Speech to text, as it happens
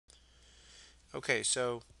Okay,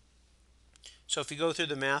 so if you go through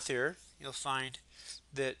the math here, you'll find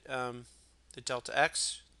that the delta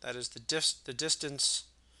x, that is the distance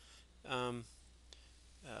um,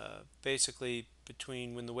 basically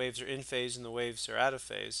between when the waves are in phase and the waves are out of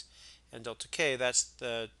phase, and delta k, that's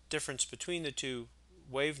the difference between the two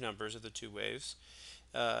wave numbers of the two waves,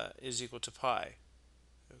 is equal to pi.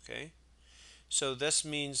 Okay, so this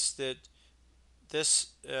means that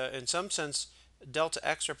this, in some sense, delta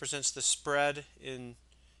x represents the spread in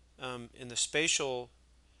the spatial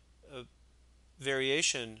uh,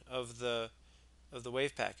 variation of the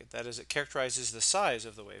wave packet. That is, it characterizes the size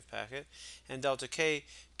of the wave packet, and delta k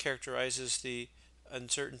characterizes the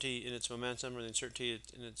uncertainty in its momentum, or the uncertainty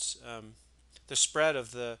in its the spread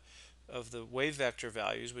of the wave vector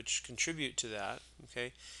values, which contribute to that.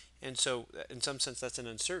 Okay, and so in some sense that's an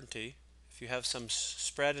uncertainty. If you have some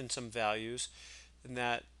spread in some values, then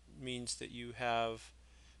that means that you have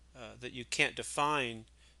that you can't define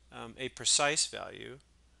a precise value.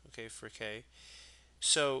 Okay, for k.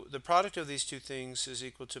 So the product of these two things is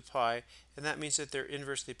equal to pi, and that means that they're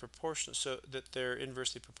inversely proportional. So that they're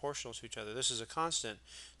inversely proportional to each other. This is a constant.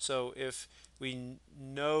 So if we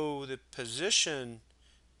know the position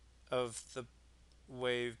of the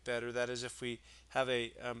wave better, that is, if we have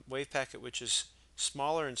a wave packet which is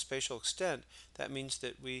smaller in spatial extent, that means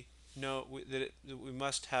that we know that we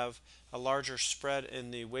must have a larger spread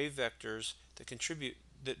in the wave vectors that contribute,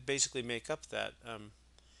 that basically make up that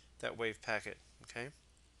wave packet. Okay.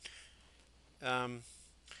 Um,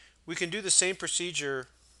 we can do the same procedure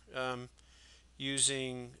um,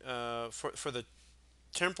 using for the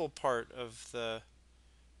temporal part of the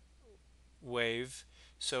wave.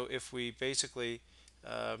 So if we basically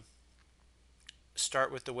uh,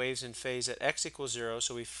 start with the waves in phase at x equals 0,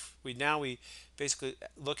 so we basically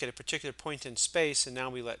look at a particular point in space, and now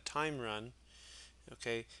we let time run.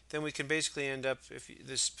 Okay, then we can basically end up, if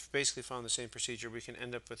this basically following the same procedure, we can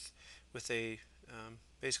end up with a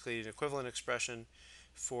basically an equivalent expression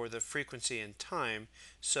for the frequency and time.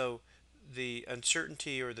 So the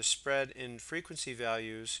uncertainty, or the spread in frequency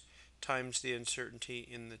values, times the uncertainty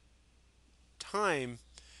in the time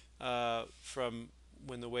from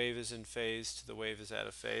when the wave is in phase to the wave is out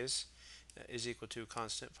of phase, is equal to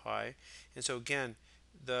constant pi. And so again,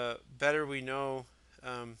 the better we know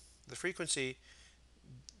the frequency,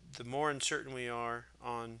 the more uncertain we are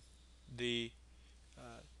on the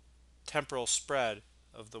temporal spread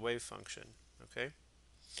of the wave function. Okay,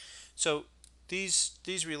 so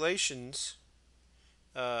these relations,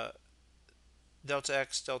 uh, delta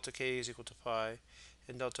x delta k is equal to pi,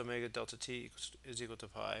 and delta omega delta t is equal to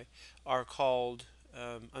pi, are called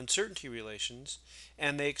uncertainty relations,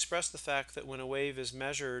 and they express the fact that when a wave is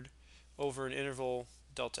measured over an interval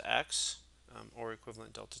delta x, or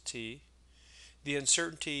equivalent delta t, the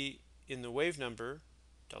uncertainty in the wave number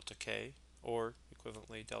delta k, or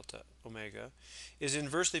equivalently delta omega, is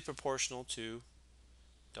inversely proportional to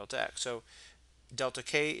delta x. So delta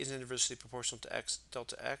k is inversely proportional to x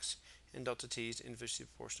delta x, and delta t is inversely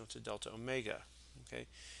proportional to delta omega. Okay,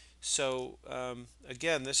 so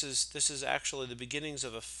again, this is actually the beginnings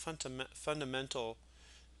of a fundamental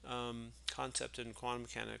concept in quantum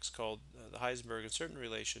mechanics called the Heisenberg uncertainty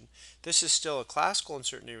relation. This is still a classical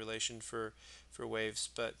uncertainty relation for waves,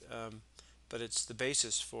 but it's the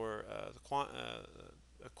basis for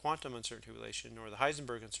a quantum uncertainty relation, or the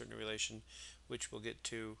Heisenberg uncertainty relation, which we'll get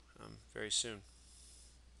to very soon.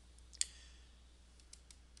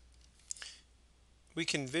 We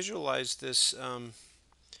can visualize this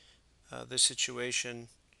situation,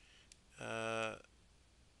 uh,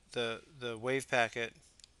 the wave packet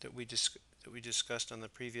that we discussed on the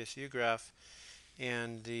previous view graph,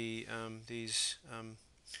 and these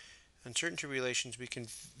uncertainty relations we can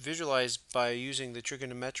visualize by using the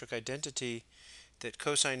trigonometric identity that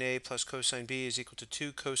cosine A plus cosine B is equal to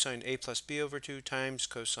 2 cosine A plus B over 2 times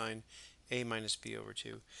cosine A minus B over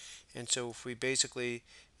 2. And so if we basically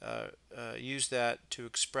use that to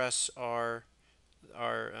express our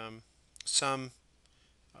sum,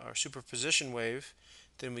 our superposition wave,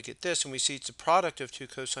 then we get this, and we see it's a product of two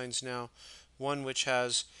cosines now, one which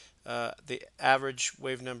has the average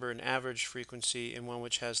wave number and average frequency, and one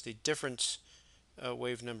which has the difference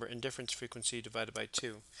wave number and difference frequency divided by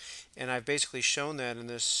 2. And I've basically shown that in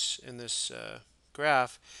this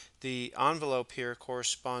graph. The envelope here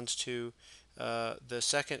corresponds to the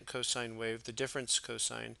second cosine wave, the difference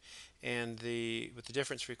cosine, and with the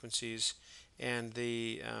difference frequencies, and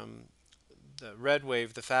the red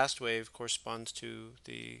wave, the fast wave, corresponds to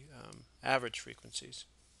the average frequencies,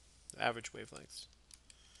 average wavelengths.